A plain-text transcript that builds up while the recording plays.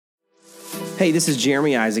Hey, this is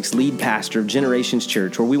Jeremy Isaacs, lead pastor of Generations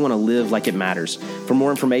Church, where we want to live like it matters. For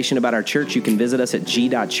more information about our church, you can visit us at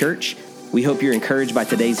g.church. We hope you're encouraged by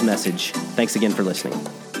today's message. Thanks again for listening.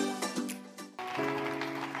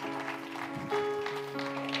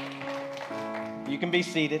 You can be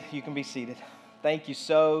seated. You can be seated. Thank you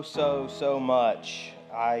so much.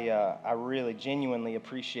 I really genuinely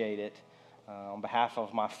appreciate it. On behalf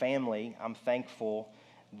of my family, I'm thankful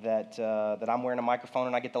that I'm wearing a microphone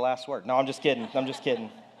and I get the last word. No, I'm just kidding.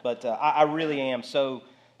 But I really am so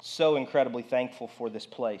incredibly thankful for this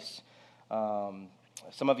place.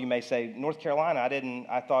 Some of you may say, North Carolina,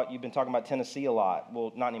 I thought you've been talking about Tennessee a lot.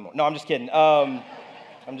 Well, not anymore. No, I'm just kidding. I'm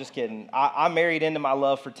just kidding. I married into my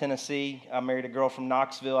love for Tennessee. I married a girl from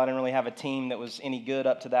Knoxville. I didn't really have a team that was any good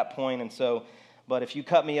up to that point, but if you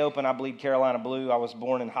cut me open, I bleed Carolina blue. I was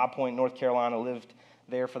born in High Point, North Carolina, lived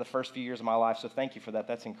there for the first few years of my life, so thank you for that.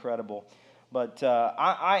 That's incredible. But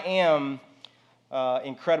I am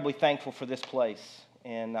incredibly thankful for this place,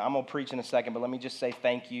 and I'm going to preach in a second, but let me just say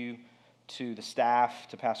thank you to the staff,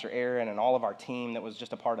 to Pastor Aaron, and all of our team that was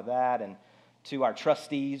just a part of that, and to our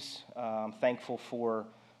trustees. I'm thankful for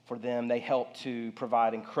them. They helped to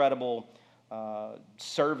provide incredible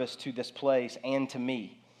service to this place and to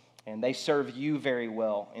me. And they serve you very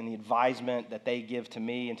well in the advisement that they give to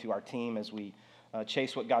me and to our team as we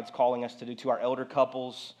chase what God's calling us to do, to our elder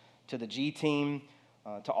couples, to the G team,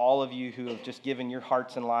 to all of you who have just given your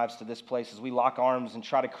hearts and lives to this place as we lock arms and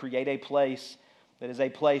try to create a place that is a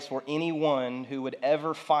place for anyone who would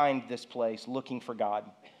ever find this place looking for God,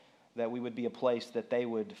 that we would be a place that they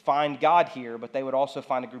would find God here, but they would also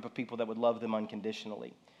find a group of people that would love them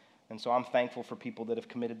unconditionally. And so I'm thankful for people that have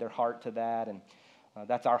committed their heart to that, and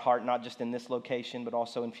that's our heart, not just in this location, but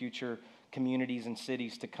also in future communities and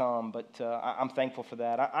cities to come. But I'm thankful for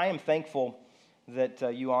that. I am thankful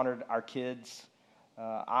that you honored our kids.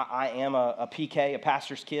 I am a PK, a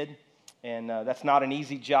pastor's kid, and that's not an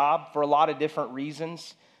easy job for a lot of different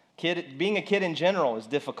reasons. Being a kid in general is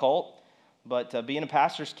difficult, but being a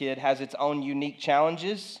pastor's kid has its own unique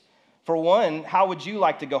challenges. For one, how would you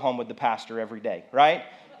like to go home with the pastor every day, right?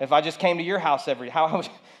 If I just came to your house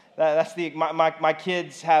my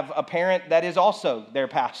kids have a parent that is also their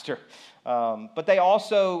pastor. But they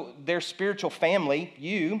also, their spiritual family,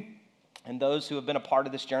 you, and those who have been a part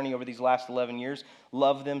of this journey over these last 11 years,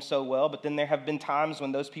 love them so well. But then there have been times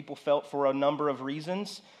when those people felt for a number of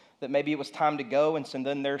reasons that maybe it was time to go, and so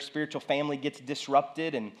then their spiritual family gets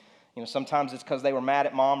disrupted. And sometimes it's because they were mad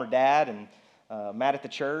at mom or dad and mad at the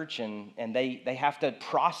church, and they have to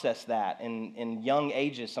process that in young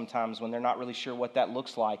ages sometimes when they're not really sure what that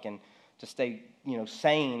looks like, and to stay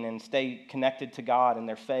sane and stay connected to God and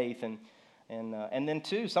their faith. And then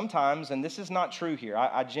too, sometimes, and this is not true here,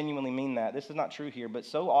 I genuinely mean that, this is not true here, but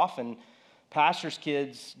so often pastors'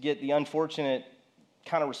 kids get the unfortunate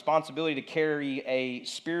kind of responsibility to carry a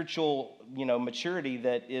spiritual maturity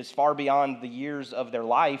that is far beyond the years of their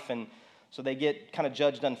life, and so they get kind of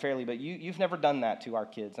judged unfairly. But you've never done that to our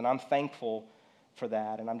kids, and I'm thankful for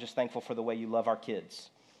that, and I'm just thankful for the way you love our kids,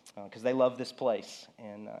 because they love this place,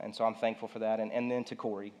 and so I'm thankful for that. And then to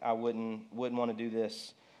Corey, I wouldn't want to do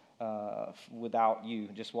this without you,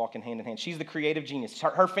 just walking hand in hand. She's the creative genius.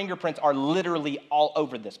 Her fingerprints are literally all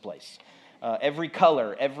over this place. Every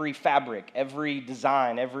color, every fabric, every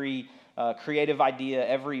design, every creative idea,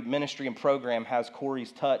 every ministry and program has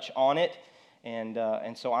Corey's touch on it.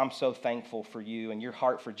 And so I'm so thankful for you and your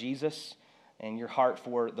heart for Jesus and your heart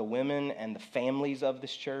for the women and the families of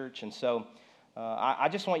this church. And so I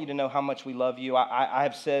just want you to know how much we love you. I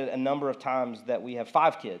have said a number of times that we have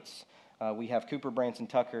 5 kids. We have Cooper, Branson,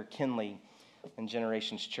 Tucker, Kinley, and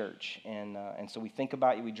Generations Church. And so we think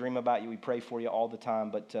about you, we dream about you, we pray for you all the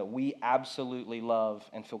time. But we absolutely love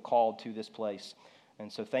and feel called to this place.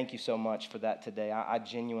 And so thank you so much for that today. I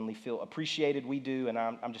genuinely feel appreciated. We do, and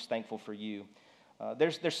I'm just thankful for you.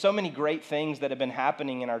 There's so many great things that have been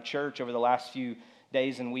happening in our church over the last few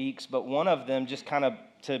days and weeks, but one of them, just kind of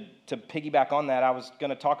to piggyback on that, I was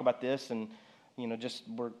going to talk about this, and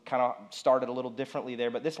we're kind of started a little differently there.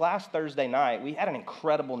 But this last Thursday night, we had an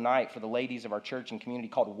incredible night for the ladies of our church and community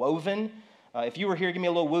called Woven. If you were here, give me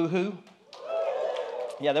a little woo-hoo.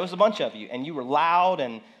 Yeah, there was a bunch of you, and you were loud,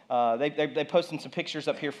 and they posted some pictures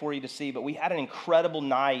up here for you to see. But we had an incredible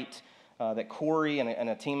night that Corey and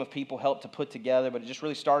a team of people helped to put together. But it just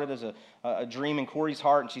really started as a dream in Corey's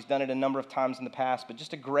heart, and she's done it a number of times in the past. But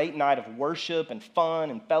just a great night of worship and fun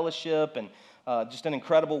and fellowship, and just an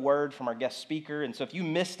incredible word from our guest speaker. And so if you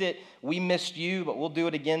missed it, we missed you, but we'll do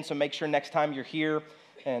it again. So make sure next time you're here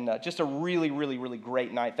And just a really, really, really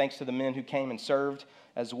great night. Thanks to the men who came and served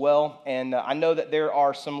as well. And I know that there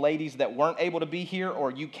are some ladies that weren't able to be here,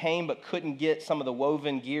 or you came but couldn't get some of the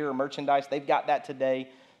woven gear or merchandise. They've got that today,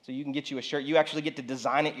 so you can get you a shirt. You actually get to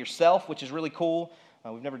design it yourself, which is really cool.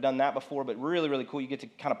 We've never done that before, but really, really cool. You get to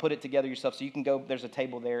kind of put it together yourself, so you can go. There's a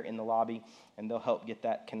table there in the lobby, and they'll help get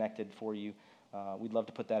that connected for you. We'd love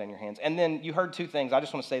to put that in your hands. And then you heard two things. I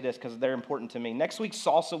just want to say this because they're important to me. Next week,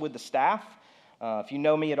 salsa with the staff. If you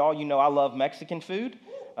know me at all, you know I love Mexican food.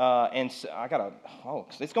 And so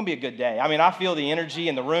it's going to be a good day. I mean, I feel the energy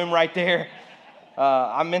in the room right there.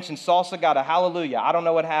 I mentioned salsa, got a hallelujah. I don't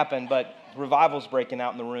know what happened, but revival's breaking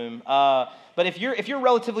out in the room. But if you're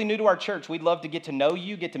relatively new to our church, we'd love to get to know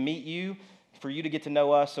you, get to meet you, for you to get to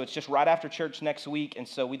know us. So it's just right after church next week, and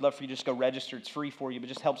so we'd love for you to just go register. It's free for you, but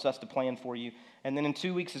just helps us to plan for you. And then in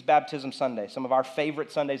 2 weeks is Baptism Sunday. Some of our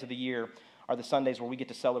favorite Sundays of the year are the Sundays where we get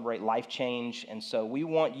to celebrate life change, and so we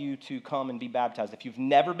want you to come and be baptized. If you've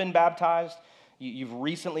never been baptized, you've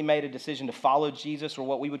recently made a decision to follow Jesus, or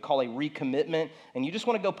what we would call a recommitment, and you just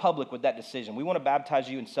want to go public with that decision. We want to baptize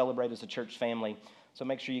you and celebrate as a church family, so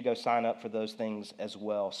make sure you go sign up for those things as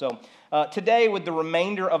well. So today, with the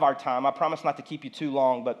remainder of our time, I promise not to keep you too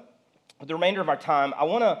long, but with the remainder of our time, I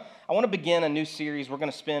want to begin a new series. We're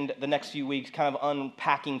going to spend the next few weeks kind of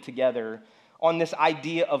unpacking together on this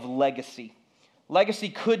idea of legacy. Legacy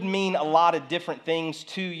could mean a lot of different things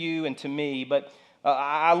to you and to me, but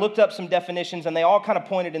I looked up some definitions, and they all kind of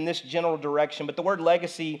pointed in this general direction. But the word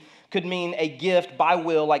legacy could mean a gift by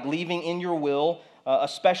will, like leaving in your will,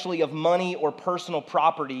 especially of money or personal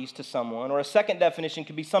properties to someone. Or a second definition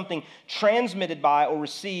could be something transmitted by or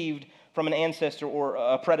received from an ancestor or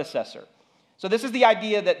a predecessor. So this is the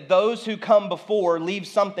idea that those who come before leave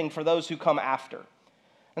something for those who come after.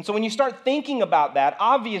 And so when you start thinking about that,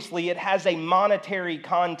 obviously it has a monetary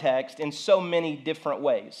context in so many different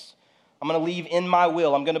ways. I'm going to leave in my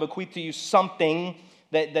will. I'm going to bequeath to you something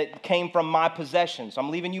that came from my possessions. I'm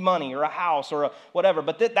leaving you money or a house or whatever.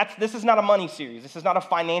 But this is not a money series. This is not a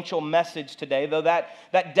financial message today, though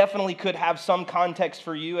that definitely could have some context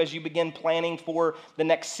for you as you begin planning for the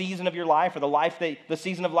next season of your life, or the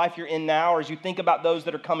season of life you're in now, or as you think about those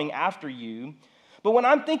that are coming after you. But when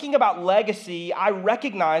I'm thinking about legacy, I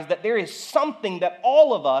recognize that there is something that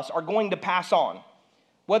all of us are going to pass on.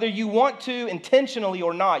 Whether you want to intentionally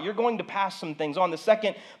or not, you're going to pass some things on. The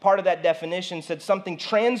second part of that definition said something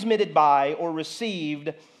transmitted by or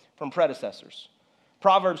received from predecessors.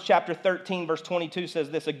 Proverbs chapter 13, verse 22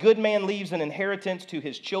 says this: a good man leaves an inheritance to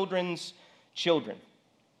his children's children.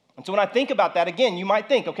 And so when I think about that, again, you might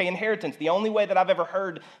think, okay, inheritance, the only way that I've ever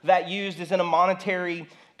heard that used is in a monetary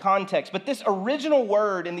context. But this original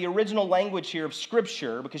word in the original language here of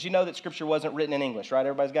Scripture, because you know that Scripture wasn't written in English, right?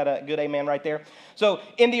 Everybody's got a good amen right there. So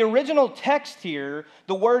in the original text here,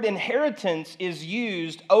 the word inheritance is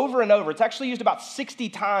used over and over. It's actually used about 60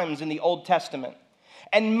 times in the Old Testament.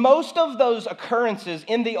 And most of those occurrences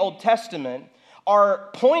in the Old Testament are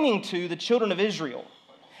pointing to the children of Israel.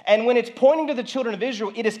 And when it's pointing to the children of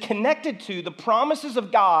Israel, it is connected to the promises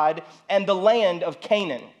of God and the land of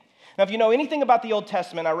Canaan. Now, if you know anything about the Old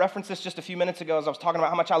Testament, I referenced this just a few minutes ago as I was talking about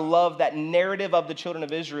how much I love that narrative of the children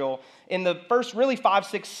of Israel. In the first really 5,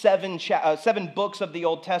 6, 7 books of the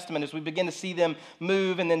Old Testament, as we begin to see them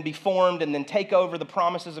move and then be formed and then take over the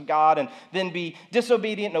promises of God and then be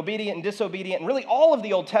disobedient and obedient and disobedient. And really all of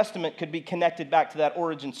the Old Testament could be connected back to that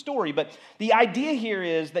origin story. But the idea here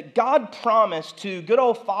is that God promised to good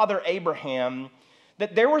old Father Abraham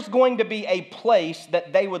that there was going to be a place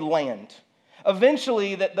that they would land.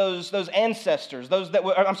 Eventually, that those ancestors,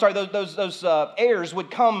 those heirs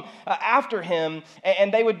would come after him,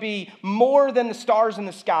 and they would be more than the stars in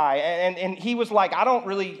the sky. And he was like, I don't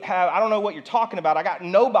know what you're talking about. I got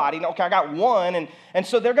nobody. Okay, I got one. And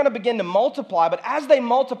so they're going to begin to multiply. But as they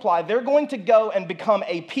multiply, they're going to go and become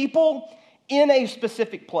a people in a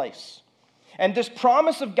specific place. And this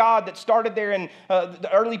promise of God that started there in the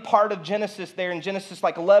early part of Genesis, there in Genesis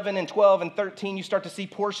like 11 and 12 and 13, you start to see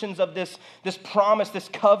portions of this promise, this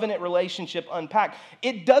covenant relationship unpacked.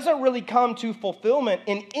 It doesn't really come to fulfillment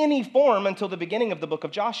in any form until the beginning of the book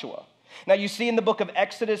of Joshua. Now, you see in the book of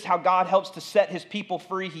Exodus how God helps to set his people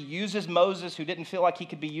free. He uses Moses, who didn't feel like he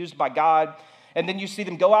could be used by God. And then you see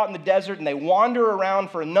them go out in the desert and they wander around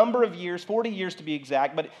for a number of years, 40 years to be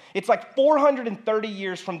exact, but it's like 430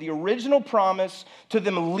 years from the original promise to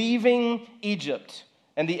them leaving Egypt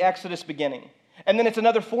and the Exodus beginning. And then it's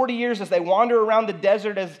another 40 years as they wander around the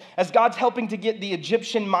desert as God's helping to get the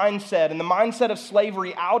Egyptian mindset and the mindset of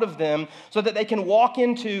slavery out of them so that they can walk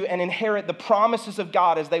into and inherit the promises of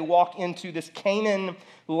God as they walk into this Canaan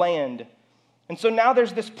land. And so now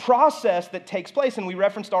there's this process that takes place, and we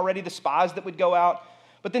referenced already the spies that would go out.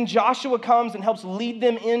 But then Joshua comes and helps lead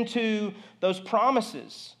them into those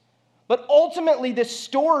promises. But ultimately, this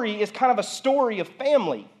story is kind of a story of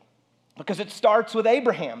family because it starts with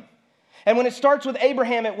Abraham. And when it starts with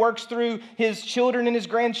Abraham, it works through his children and his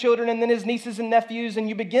grandchildren and then his nieces and nephews. And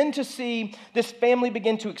you begin to see this family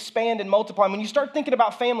begin to expand and multiply. And when you start thinking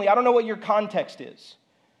about family, I don't know what your context is.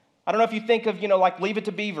 I don't know if you think of, like Leave It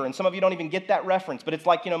to Beaver, and some of you don't even get that reference, but it's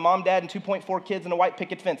like, mom, dad, and 2.4 kids and a white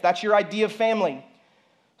picket fence. That's your idea of family.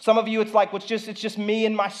 Some of you, it's like, it's just me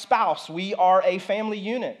and my spouse. We are a family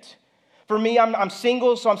unit. For me, I'm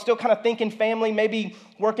single, so I'm still kind of thinking family, maybe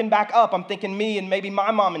working back up. I'm thinking me and maybe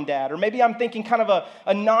my mom and dad. Or maybe I'm thinking kind of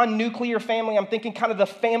a non-nuclear family. I'm thinking kind of the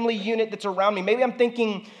family unit that's around me. Maybe I'm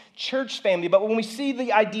thinking church family. But when we see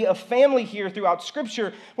the idea of family here throughout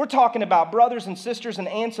Scripture, we're talking about brothers and sisters and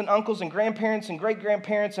aunts and uncles and grandparents and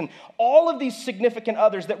great-grandparents and all of these significant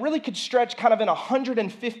others that really could stretch kind of in a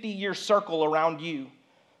 150-year circle around you.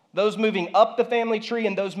 Those moving up the family tree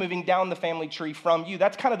and those moving down the family tree from you.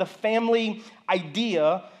 That's kind of the family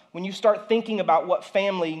idea when you start thinking about what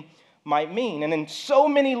family might mean. And in so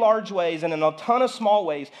many large ways and in a ton of small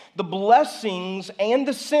ways, the blessings and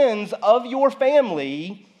the sins of your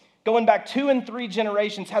family, going back 2 and 3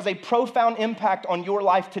 generations, has a profound impact on your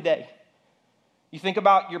life today. You think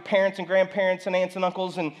about your parents and grandparents and aunts and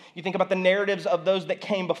uncles, and you think about the narratives of those that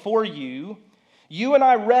came before you. You and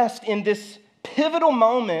I rest in this pivotal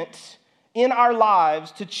moment in our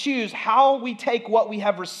lives to choose how we take what we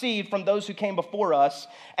have received from those who came before us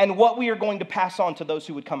and what we are going to pass on to those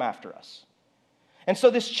who would come after us. And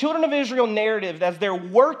so this children of Israel narrative, as they're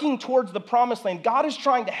working towards the promised land, God is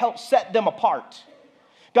trying to help set them apart.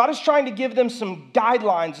 God is trying to give them some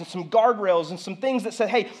guidelines and some guardrails and some things that say,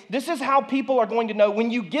 hey, this is how people are going to know when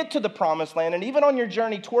you get to the promised land, and even on your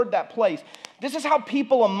journey toward that place, this is how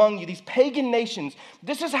people among you, these pagan nations,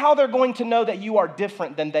 this is how they're going to know that you are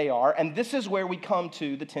different than they are. And this is where we come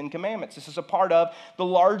to the 10 Commandments. This is a part of the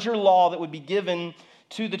larger law that would be given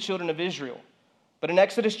to the children of Israel. But in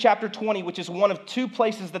Exodus chapter 20, which is one of 2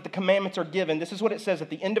 places that the commandments are given, this is what it says at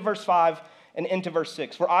the end of verse 5 and into verse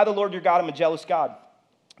 6. For I, the Lord your God, am a jealous God,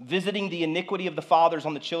 visiting the iniquity of the fathers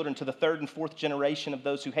on the children to the 3rd and 4th generation of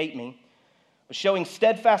those who hate me, but showing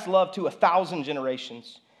steadfast love to 1,000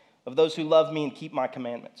 generations of those who love me and keep my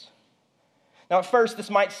commandments. Now, at first,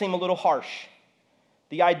 this might seem a little harsh.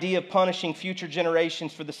 The idea of punishing future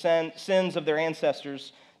generations for the sins of their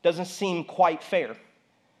ancestors doesn't seem quite fair.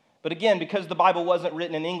 But again, because the Bible wasn't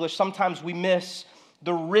written in English, sometimes we miss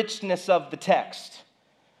the richness of the text.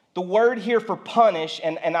 The word here for punish,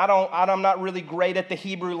 and I'm not really great at the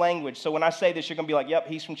Hebrew language, so when I say this, you're going to be like, yep,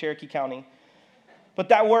 he's from Cherokee County. But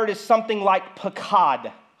that word is something like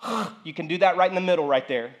pakad. You can do that right in the middle right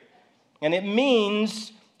there. And it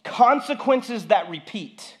means consequences that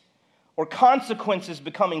repeat, or consequences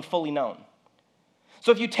becoming fully known.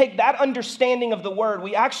 So if you take that understanding of the word,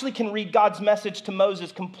 we actually can read God's message to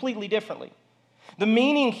Moses completely differently. The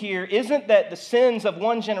meaning here isn't that the sins of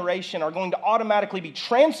one generation are going to automatically be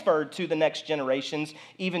transferred to the next generations,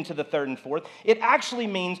 even to the 3rd and 4th. It actually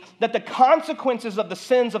means that the consequences of the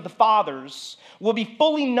sins of the fathers will be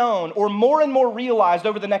fully known or more and more realized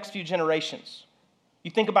over the next few generations. You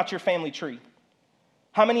think about your family tree.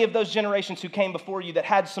 How many of those generations who came before you that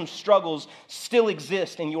had some struggles still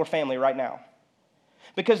exist in your family right now?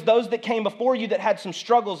 Because those that came before you that had some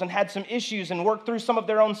struggles and had some issues and worked through some of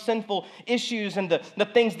their own sinful issues and the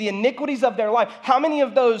things, the iniquities of their life, how many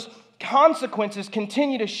of those consequences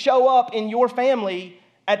continue to show up in your family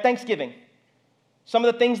at Thanksgiving? Some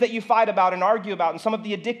of the things that you fight about and argue about, and some of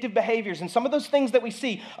the addictive behaviors, and some of those things that we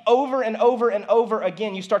see over and over and over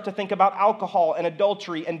again. You start to think about alcohol and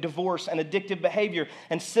adultery and divorce and addictive behavior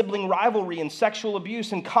and sibling rivalry and sexual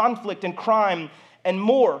abuse and conflict and crime and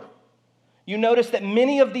more. You notice that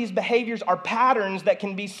many of these behaviors are patterns that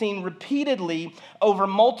can be seen repeatedly over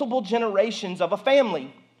multiple generations of a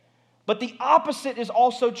family. But the opposite is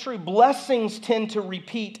also true. Blessings tend to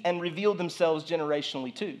repeat and reveal themselves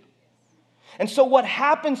generationally too. And so what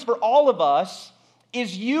happens for all of us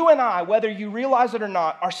is you and I, whether you realize it or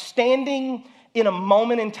not, are standing in a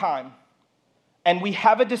moment in time, and we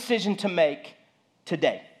have a decision to make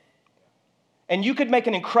today. And you could make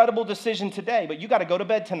an incredible decision today, but you got to go to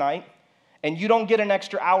bed tonight, and you don't get an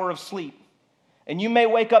extra hour of sleep. And you may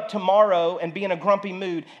wake up tomorrow and be in a grumpy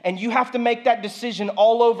mood, and you have to make that decision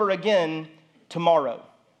all over again tomorrow.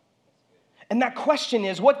 And that question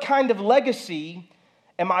is, what kind of legacy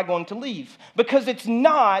am I going to leave? Because it's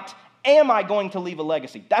not, am I going to leave a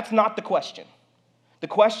legacy? That's not the question. The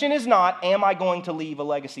question is not, am I going to leave a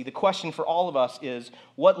legacy? The question for all of us is,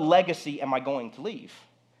 what legacy am I going to leave?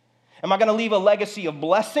 Am I going to leave a legacy of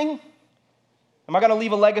blessing? Am I going to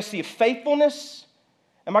leave a legacy of faithfulness?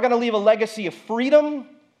 Am I going to leave a legacy of freedom?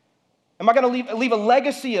 Am I going to leave a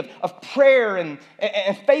legacy of prayer and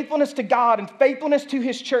faithfulness to God and faithfulness to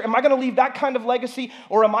His church? Am I going to leave that kind of legacy?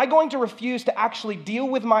 Or am I going to refuse to actually deal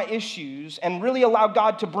with my issues and really allow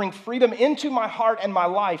God to bring freedom into my heart and my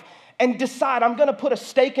life and decide I'm going to put a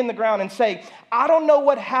stake in the ground and say, I don't know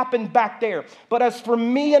what happened back there, but as for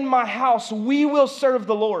me and my house, we will serve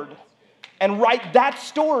the Lord, and write that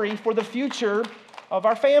story for the future of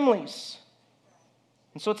our families.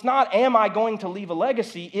 And so it's not, am I going to leave a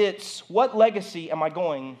legacy? It's, what legacy am I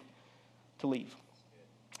going to leave?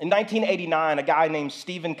 In 1989, a guy named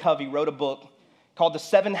Stephen Covey wrote a book called The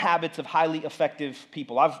 7 Habits of Highly Effective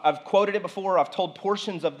People. I've quoted it before. I've told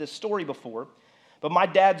portions of this story before. But my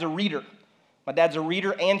dad's a reader. My dad's a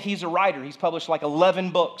reader and he's a writer. He's published like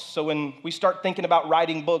 11 books. So when we start thinking about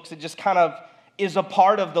writing books, it just kind of is a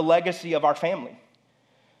part of the legacy of our family.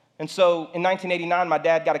 And so in 1989, my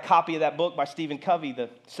dad got a copy of that book by Stephen Covey, The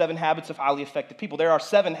 7 Habits of Highly Effective People. There are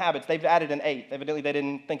 7 habits. They've added an 8th. Evidently, they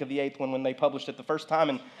didn't think of the 8th one when they published it the first time,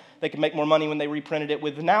 and they could make more money when they reprinted it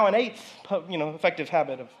with now an 8th, effective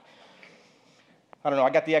habit of, I don't know,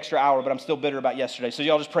 I got the extra hour, but I'm still bitter about yesterday. So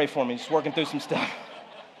y'all just pray for me. Just working through some stuff.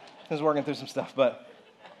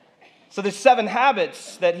 So there's 7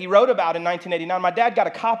 habits that he wrote about in 1989. My dad got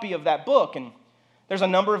a copy of that book, and there's a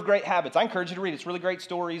number of great habits. I encourage you to read it. It's really great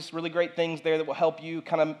stories, really great things there that will help you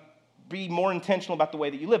kind of be more intentional about the way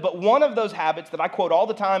that you live. But one of those habits that I quote all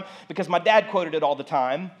the time, because my dad quoted it all the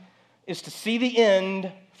time, is to see the end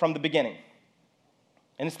from the beginning.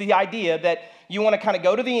 And it's the idea that you want to kind of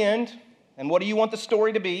go to the end, and what do you want the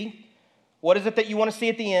story to be? What is it that you want to see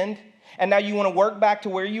at the end? And now you want to work back to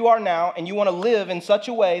where you are now, and you want to live in such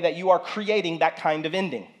a way that you are creating that kind of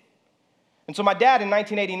ending. And so my dad in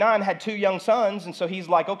 1989 had 2 young sons, and so he's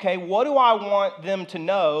like, okay, what do I want them to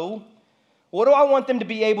know? What do I want them to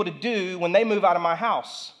be able to do when they move out of my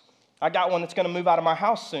house? I got one that's going to move out of my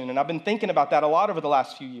house soon, and I've been thinking about that a lot over the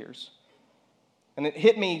last few years. And it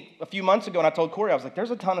hit me a few months ago, and I told Corey, I was like,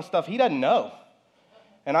 there's a ton of stuff he doesn't know.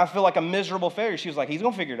 And I feel like a miserable failure. She was like, he's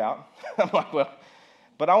going to figure it out. I'm like, well,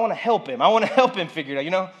 but I want to help him. I want to help him figure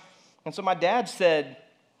it out, And so my dad said,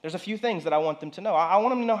 there's a few things that I want them to know. I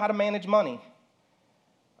want them to know how to manage money.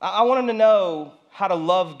 I want them to know how to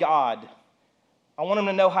love God. I want them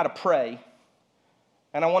to know how to pray.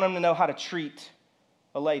 And I want them to know how to treat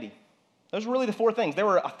a lady. Those were really the 4 things. There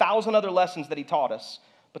were 1,000 other lessons that he taught us,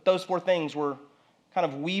 but those 4 things were kind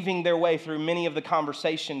of weaving their way through many of the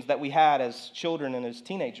conversations that we had as children and as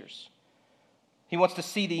teenagers. He wants to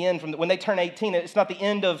see the end from when they turn 18. It's not the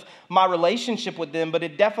end of my relationship with them, but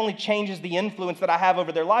it definitely changes the influence that I have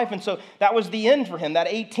over their life. And so that was the end for him, that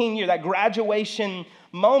 18-year, that graduation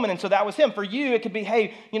moment. And so that was him. For you, it could be,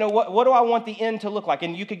 hey, what do I want the end to look like?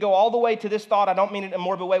 And you could go all the way to this thought. I don't mean it in a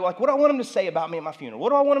morbid way. Like, what do I want him to say about me at my funeral? What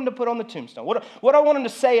do I want him to put on the tombstone? What do I want him to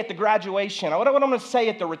say at the graduation? What do I want him to say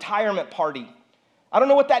at the retirement party? I don't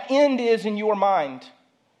know what that end is in your mind.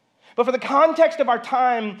 But for the context of our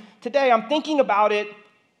time today, I'm thinking about it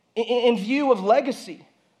in view of legacy.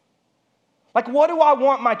 Like, what do I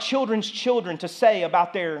want my children's children to say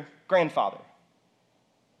about their grandfather?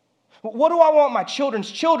 What do I want my children's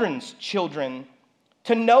children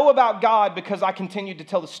to know about God because I continue to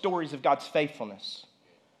tell the stories of God's faithfulness?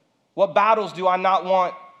 What battles do I not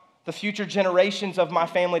want the future generations of my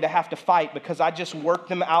family to have to fight because I just worked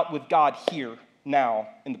them out with God here, now,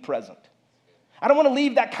 in the present? I don't want to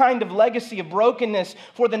leave that kind of legacy of brokenness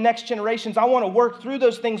for the next generations. I want to work through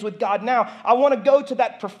those things with God now. I want to go to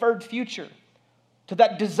that preferred future, to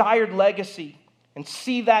that desired legacy, and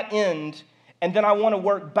see that end. And then I want to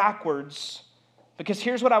work backwards, because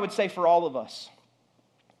here's what I would say for all of us.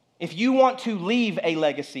 If you want to leave a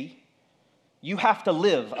legacy, you have to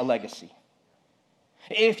live a legacy.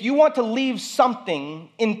 If you want to leave something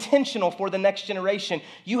intentional for the next generation,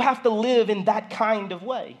 you have to live in that kind of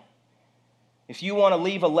way. If you want to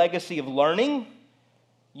leave a legacy of learning,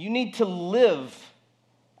 you need to live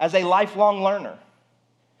as a lifelong learner.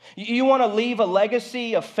 You want to leave a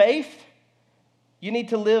legacy of faith, you need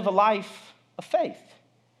to live a life of faith.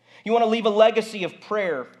 You want to leave a legacy of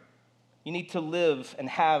prayer, you need to live and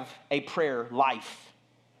have a prayer life.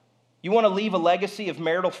 You want to leave a legacy of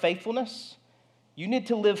marital faithfulness, you need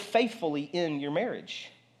to live faithfully in your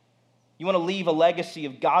marriage. You want to leave a legacy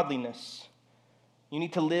of godliness, you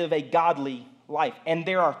need to live a godly life. And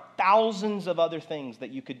there are thousands of other things that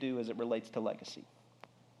you could do as it relates to legacy.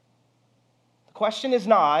 The question is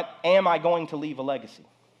not, am I going to leave a legacy?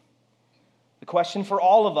 The question for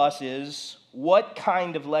all of us is, what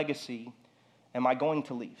kind of legacy am I going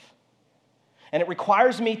to leave? And it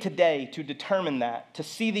requires me today to determine that, to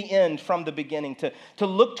see the end from the beginning, to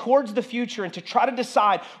look towards the future and to try to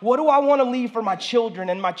decide, what do I want to leave for my children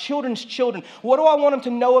and my children's children? What do I want them to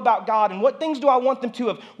know about God? And what things do I want them to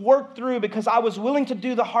have worked through because I was willing to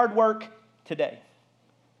do the hard work today?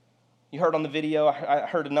 You heard on the video, I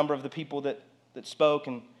heard a number of the people that spoke,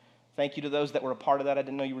 and thank you to those that were a part of that. I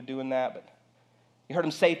didn't know you were doing that, but you heard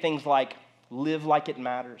them say things like, live like it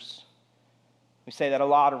matters. We say that a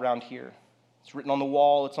lot around here. It's written on the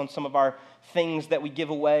wall. It's on some of our things that we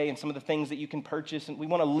give away and some of the things that you can purchase. And we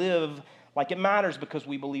want to live like it matters because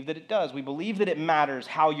we believe that it does. We believe that it matters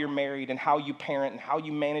how you're married and how you parent and how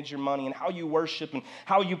you manage your money and how you worship and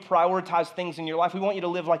how you prioritize things in your life. We want you to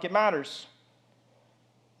live like it matters.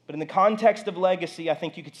 But in the context of legacy, I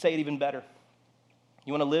think you could say it even better.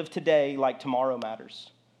 You want to live today like tomorrow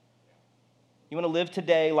matters. You want to live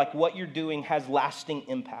today like what you're doing has lasting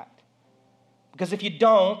impact. Because if you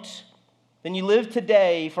don't, then you live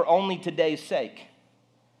today for only today's sake.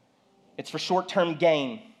 It's for short-term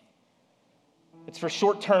gain. It's for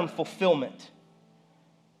short-term fulfillment.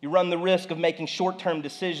 You run the risk of making short-term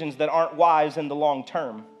decisions that aren't wise in the long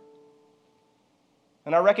term.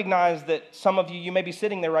 And I recognize that some of you may be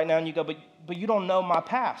sitting there right now and you go, but you don't know my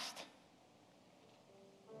past.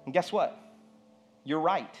 And guess what? You're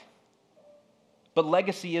right. But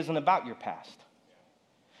legacy isn't about your past.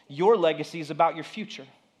 Your legacy is about your future.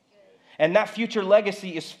 And that future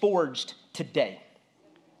legacy is forged today,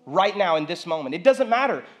 right now in this moment. It doesn't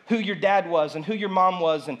matter who your dad was and who your mom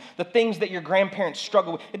was and the things that your grandparents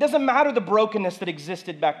struggled with. It doesn't matter the brokenness that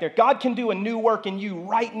existed back there. God can do a new work in you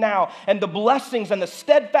right now, and the blessings and the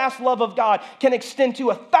steadfast love of God can extend to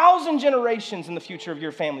 1,000 generations in the future of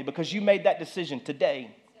your family because you made that decision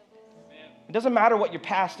today. It doesn't matter what your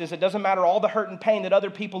past is. It doesn't matter all the hurt and pain that other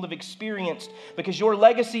people have experienced because your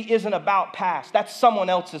legacy isn't about past. That's someone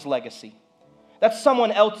else's legacy. That's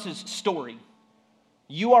someone else's story.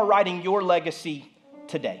 You are writing your legacy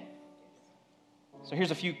today. So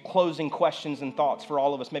here's a few closing questions and thoughts for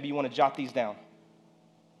all of us. Maybe you want to jot these down.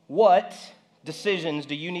 What decisions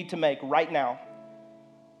do you need to make right now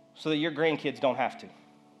so that your grandkids don't have to?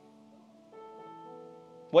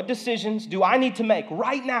 What decisions do I need to make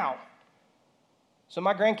right now so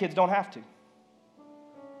my grandkids don't have to?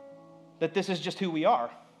 That this is just who we are.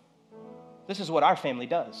 This is what our family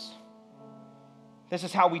does. This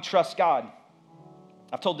is how we trust God.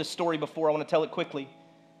 I've told this story before. I want to tell it quickly.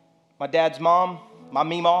 My dad's mom, my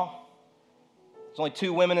Meemaw. There's only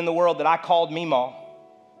 2 women in the world that I called Meemaw.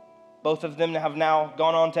 Both of them have now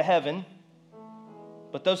gone on to heaven.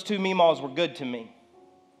 But those 2 Meemaws were good to me.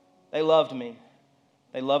 They loved me.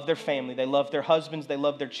 They loved their family. They loved their husbands. They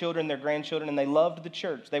loved their children, their grandchildren, and they loved the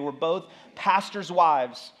church. They were both pastors'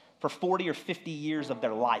 wives for 40 or 50 years of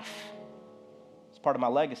their life. It's part of my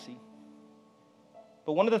legacy.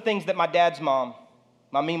 But one of the things that my dad's mom,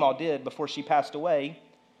 my Meemaw, did before she passed away,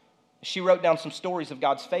 she wrote down some stories of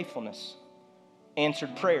God's faithfulness,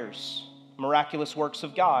 answered prayers, miraculous works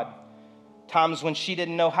of God, times when she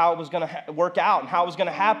didn't know how it was going to work out and how it was going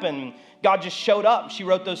to happen. God just showed up. She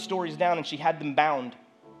wrote those stories down and she had them bound.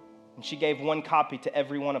 And she gave 1 copy to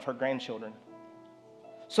every one of her grandchildren.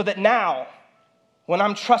 So that now, when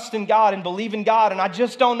I'm trusting God and believing God and I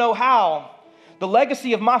just don't know how, the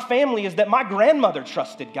legacy of my family is that my grandmother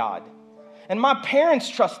trusted God. And my parents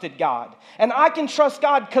trusted God. And I can trust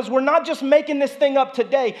God because we're not just making this thing up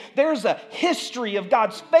today. There's a history of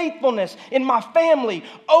God's faithfulness in my family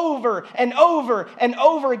over and over and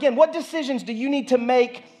over again. What decisions do you need to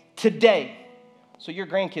make today so your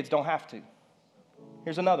grandkids don't have to?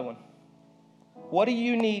 Here's another one. What do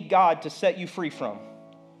you need God to set you free from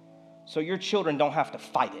so your children don't have to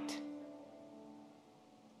fight it?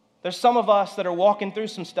 There's some of us that are walking through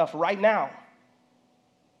some stuff right now.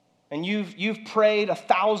 And you've prayed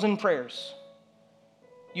 1,000 prayers.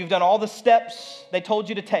 You've done all the steps they told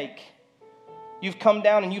you to take. You've come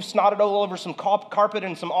down and you've snotted all over some carpet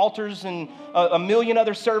and some altars and a million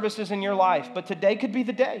other services in your life. But today could be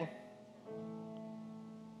the day.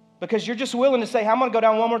 Because you're just willing to say, I'm going to go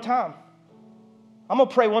down one more time. I'm going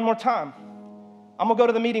to pray one more time. I'm going to go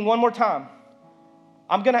to the meeting one more time.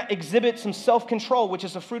 I'm going to exhibit some self-control, which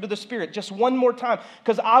is a fruit of the Spirit, just one more time,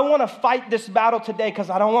 because I want to fight this battle today because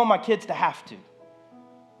I don't want my kids to have to.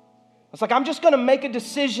 It's like I'm just going to make a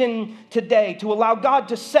decision today to allow God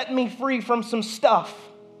to set me free from some stuff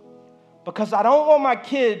because I don't want my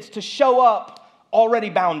kids to show up already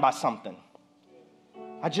bound by something.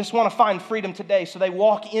 I just want to find freedom today so they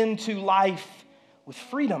walk into life with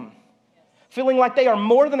freedom. feeling like they are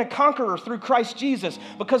more than a conqueror through Christ Jesus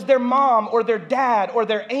because their mom or their dad or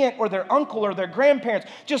their aunt or their uncle or their grandparents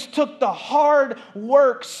just took the hard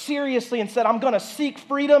work seriously and said, I'm going to seek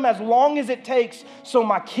freedom as long as it takes so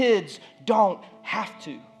my kids don't have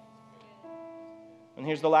to. And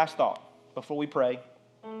here's the last thought before we pray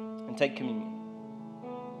and take communion.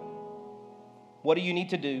 What do you need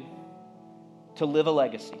to do to live a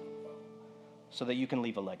legacy so that you can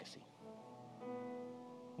leave a legacy?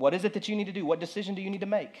 What is it that you need to do? What decision do you need to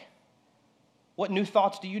make? What new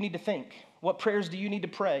thoughts do you need to think? What prayers do you need to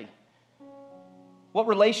pray? What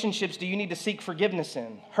relationships do you need to seek forgiveness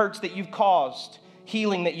in? Hurts that you've caused,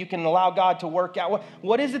 healing that you can allow God to work out.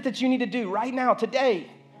 What is it that you need to do right now, today,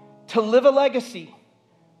 to live a legacy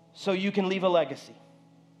so you can leave a legacy?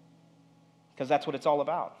 Because that's what it's all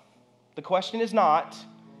about. The question is not,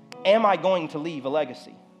 am I going to leave a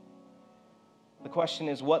legacy? The question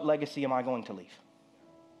is, what legacy am I going to leave?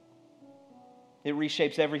 It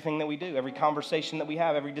reshapes everything that we do, every conversation that we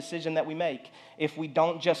have, every decision that we make, if we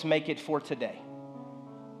don't just make it for today,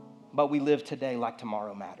 but we live today like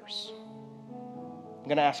tomorrow matters. I'm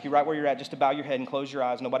going to ask you right where you're at just to bow your head and close your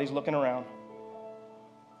eyes. Nobody's looking around.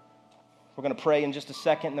 We're going to pray in just a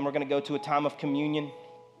second, and then we're going to go to a time of communion.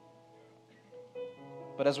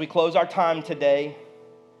 But as we close our time today,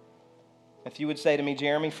 if you would say to me,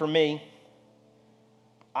 Jeremy, for me,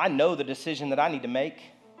 I know the decision that I need to make.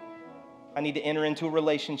 I need to enter into a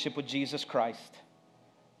relationship with Jesus Christ.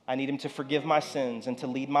 I need him to forgive my sins and to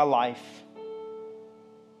lead my life.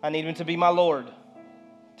 I need him to be my Lord,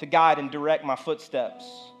 to guide and direct my footsteps.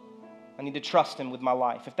 I need to trust him with my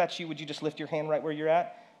life. If that's you, would you just lift your hand right where you're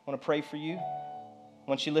at? I want to pray for you.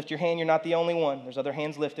 Once you lift your hand, you're not the only one. There's other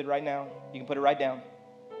hands lifted right now. You can put it right down.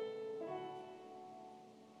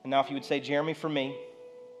 And now if you would say, Jeremy, for me,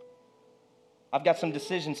 I've got some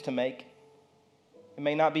decisions to make. It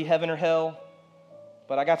may not be heaven or hell,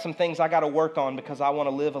 but I got some things I got to work on because I want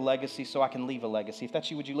to live a legacy so I can leave a legacy. If that's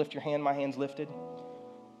you, would you lift your hand? My hand's lifted.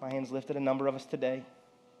 My hand's lifted. A number of us today.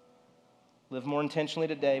 Live more intentionally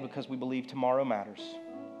today because we believe tomorrow matters.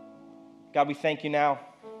 God, we thank you now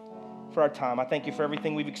for our time. I thank you for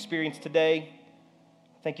everything we've experienced today.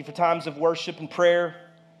 Thank you for times of worship and prayer.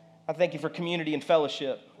 I thank you for community and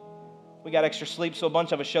fellowship. We got extra sleep, so a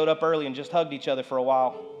bunch of us showed up early and just hugged each other for a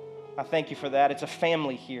while. I thank you for that. It's a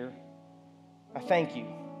family here. I thank you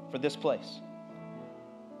for this place.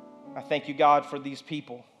 I thank you, God, for these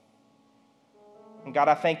people. And God,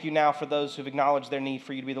 I thank you now for those who've acknowledged their need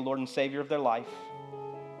for you to be the Lord and Savior of their life.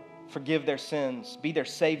 Forgive their sins. Be their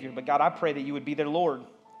Savior. But God, I pray that you would be their Lord.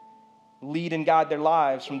 Lead and guide their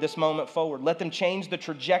lives from this moment forward. Let them change the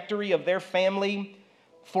trajectory of their family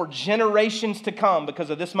for generations to come because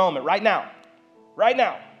of this moment, right now. Right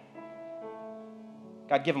now.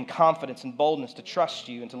 God, give them confidence and boldness to trust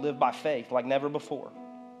you and to live by faith like never before.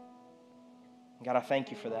 God, I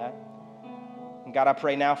thank you for that. And God, I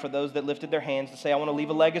pray now for those that lifted their hands to say, I want to leave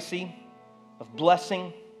a legacy of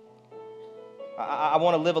blessing. I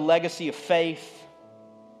want to live a legacy of faith.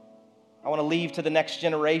 I want to leave to the next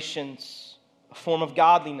generations a form of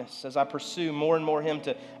godliness as I pursue more and more him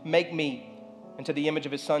to make me into the image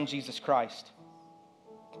of his son, Jesus Christ.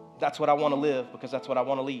 That's what I want to live because that's what I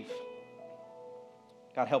want to leave.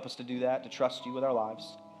 God, help us to do that, to trust you with our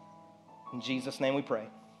lives. In Jesus' name we pray.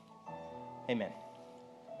 Amen.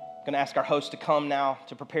 I'm going to ask our host to come now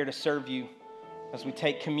to prepare to serve you as we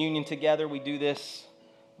take communion together. We do this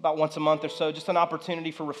about once a month or so, just an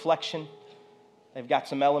opportunity for reflection. They've got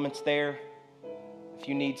some elements there. If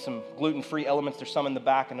you need some gluten-free elements, there's some in the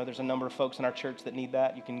back. I know there's a number of folks in our church that need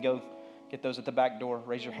that. You can go get those at the back door.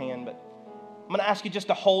 Raise your hand. But I'm going to ask you just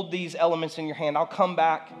to hold these elements in your hand. I'll come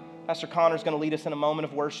back. Pastor Connor's going to lead us in a moment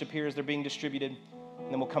of worship here as they're being distributed,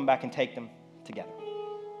 and then we'll come back and take them together.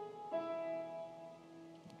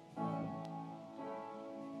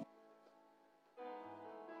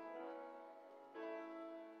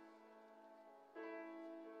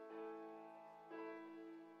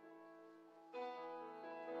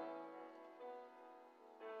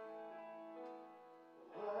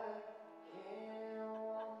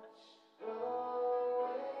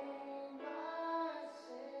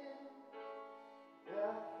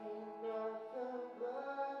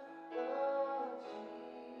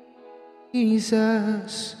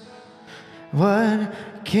 Jesus, what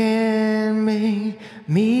can make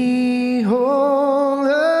me whole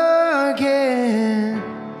again?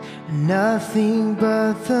 Nothing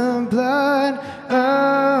but the blood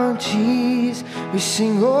of Jesus. We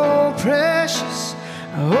sing, oh precious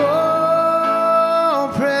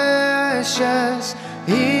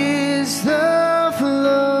is the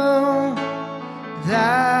flow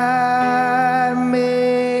that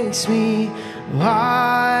makes me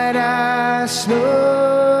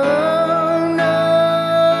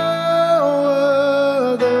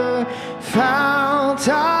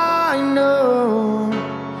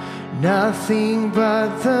nothing but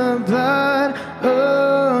the blood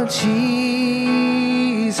of Jesus.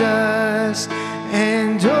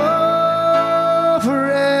 And oh,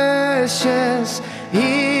 precious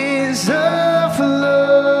is the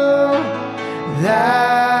flow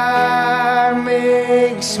that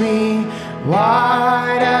makes me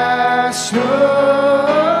white as snow.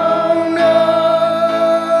 No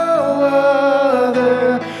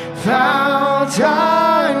other fount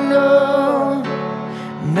I know,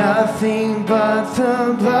 nothing but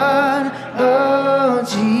the blood of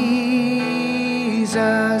Jesus.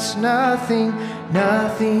 Nothing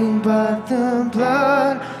but the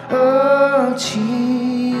blood of Jesus.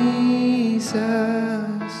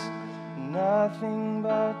 Nothing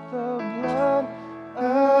but the blood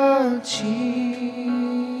of Jesus.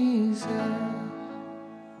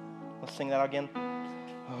 Let's sing that again.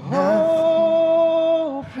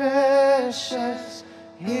 Oh, precious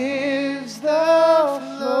is the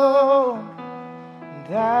flow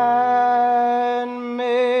that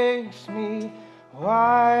makes me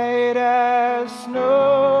white as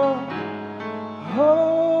snow.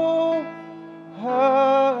 Oh,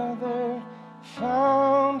 other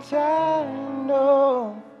fount I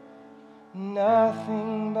know,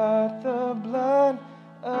 nothing but the blood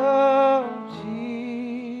of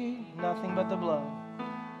Jesus. Nothing but the blood.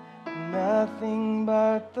 Nothing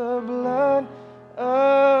but the blood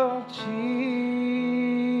of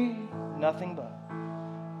Jesus. Nothing but.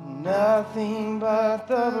 Nothing but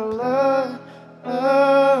the blood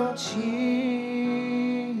of Jesus.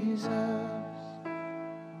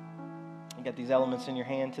 You got these elements in your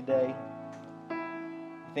hand today.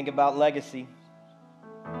 Think about legacy.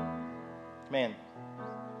 Man,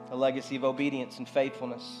 a legacy of obedience and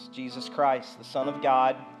faithfulness. Jesus Christ, the Son of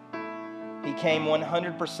God. He came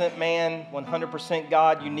 100% man, 100%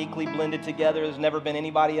 God, uniquely blended together. There's never been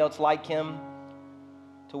anybody else like him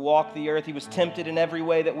to walk the earth. He was tempted in every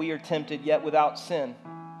way that we are tempted, yet without sin.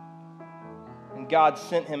 And God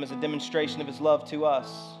sent him as a demonstration of his love to us.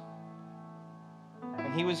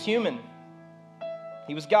 And he was human.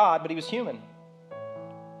 He was God, but he was human.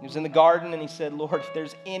 He was in the garden and he said, Lord, if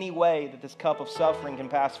there's any way that this cup of suffering can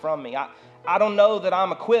pass from me, I don't know that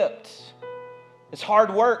I'm equipped. It's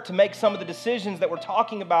hard work to make some of the decisions that we're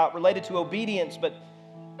talking about related to obedience, but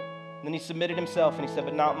then he submitted himself and he said,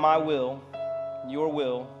 but not my will, your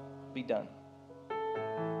will be done.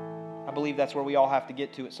 I believe that's where we all have to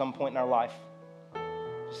get to at some point in our life.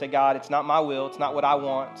 Just say, God, it's not my will, it's not what I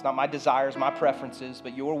want, it's not my desires, my preferences,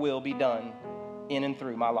 but your will be done in and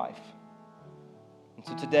through my life. And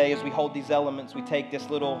so today, as we hold these elements, we take this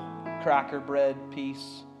little cracker bread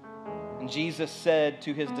piece, and Jesus said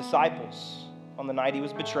to his disciples on the night he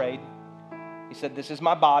was betrayed, he said, this is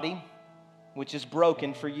my body, which is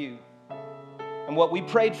broken for you. And what we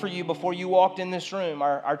prayed for you before you walked in this room,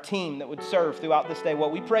 our team that would serve throughout this day,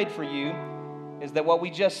 what we prayed for you is that what we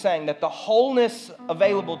just sang, that the wholeness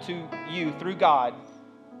available to you through God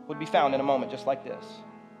would be found in a moment just like this.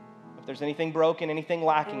 If there's anything broken, anything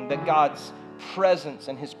lacking, that God's presence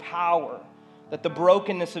and his power, that the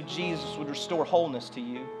brokenness of Jesus would restore wholeness to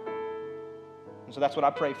you. And so that's what I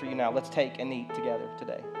pray for you now. Let's take and eat together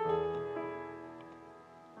today.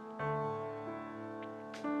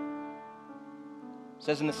 It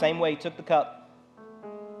says in the same way he took the cup.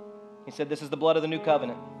 He said, this is the blood of the new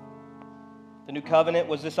covenant. The new covenant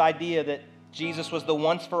was this idea that Jesus was the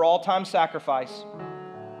once for all time sacrifice.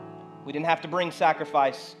 We didn't have to bring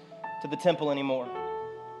sacrifice to the temple anymore.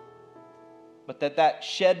 But that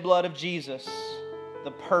shed blood of Jesus,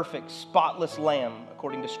 the perfect, spotless lamb,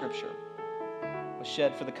 according to Scripture, was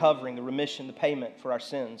shed for the covering, the remission, the payment for our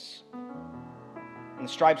sins. And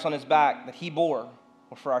the stripes on his back that he bore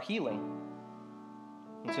were for our healing.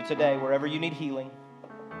 And so today, wherever you need healing,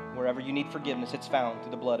 wherever you need forgiveness, it's found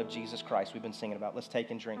through the blood of Jesus Christ we've been singing about. Let's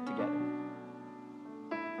take and drink together.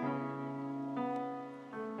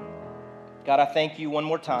 God, I thank you one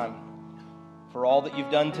more time for all that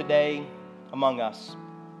you've done today among us.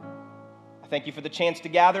 I thank you for the chance to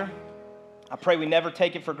gather. I pray we never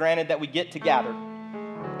take it for granted that we get to gather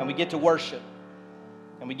and we get to worship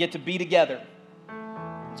and we get to be together.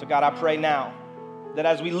 And so God, I pray now that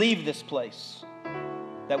as we leave this place,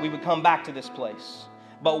 that we would come back to this place.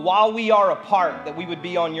 But while we are apart, that we would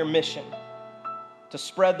be on your mission to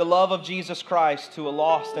spread the love of Jesus Christ to a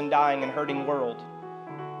lost and dying and hurting world.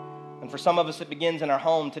 And for some of us, it begins in our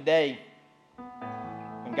home today.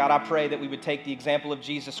 And God, I pray that we would take the example of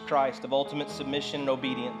Jesus Christ of ultimate submission and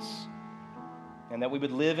obedience, and that we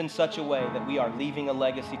would live in such a way that we are leaving a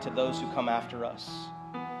legacy to those who come after us.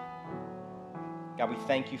 God, we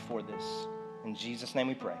thank you for this. In Jesus' name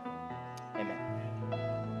we pray. Amen.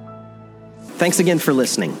 Thanks again for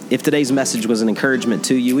listening. If today's message was an encouragement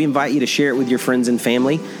to you, we invite you to share it with your friends and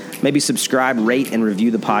family. Maybe subscribe, rate, and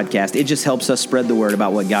review the podcast. It just helps us spread the word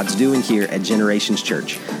about what God's doing here at Generations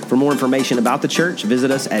Church. For more information about the church,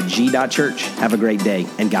 visit us at g.church. Have a great day,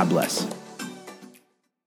 and God bless.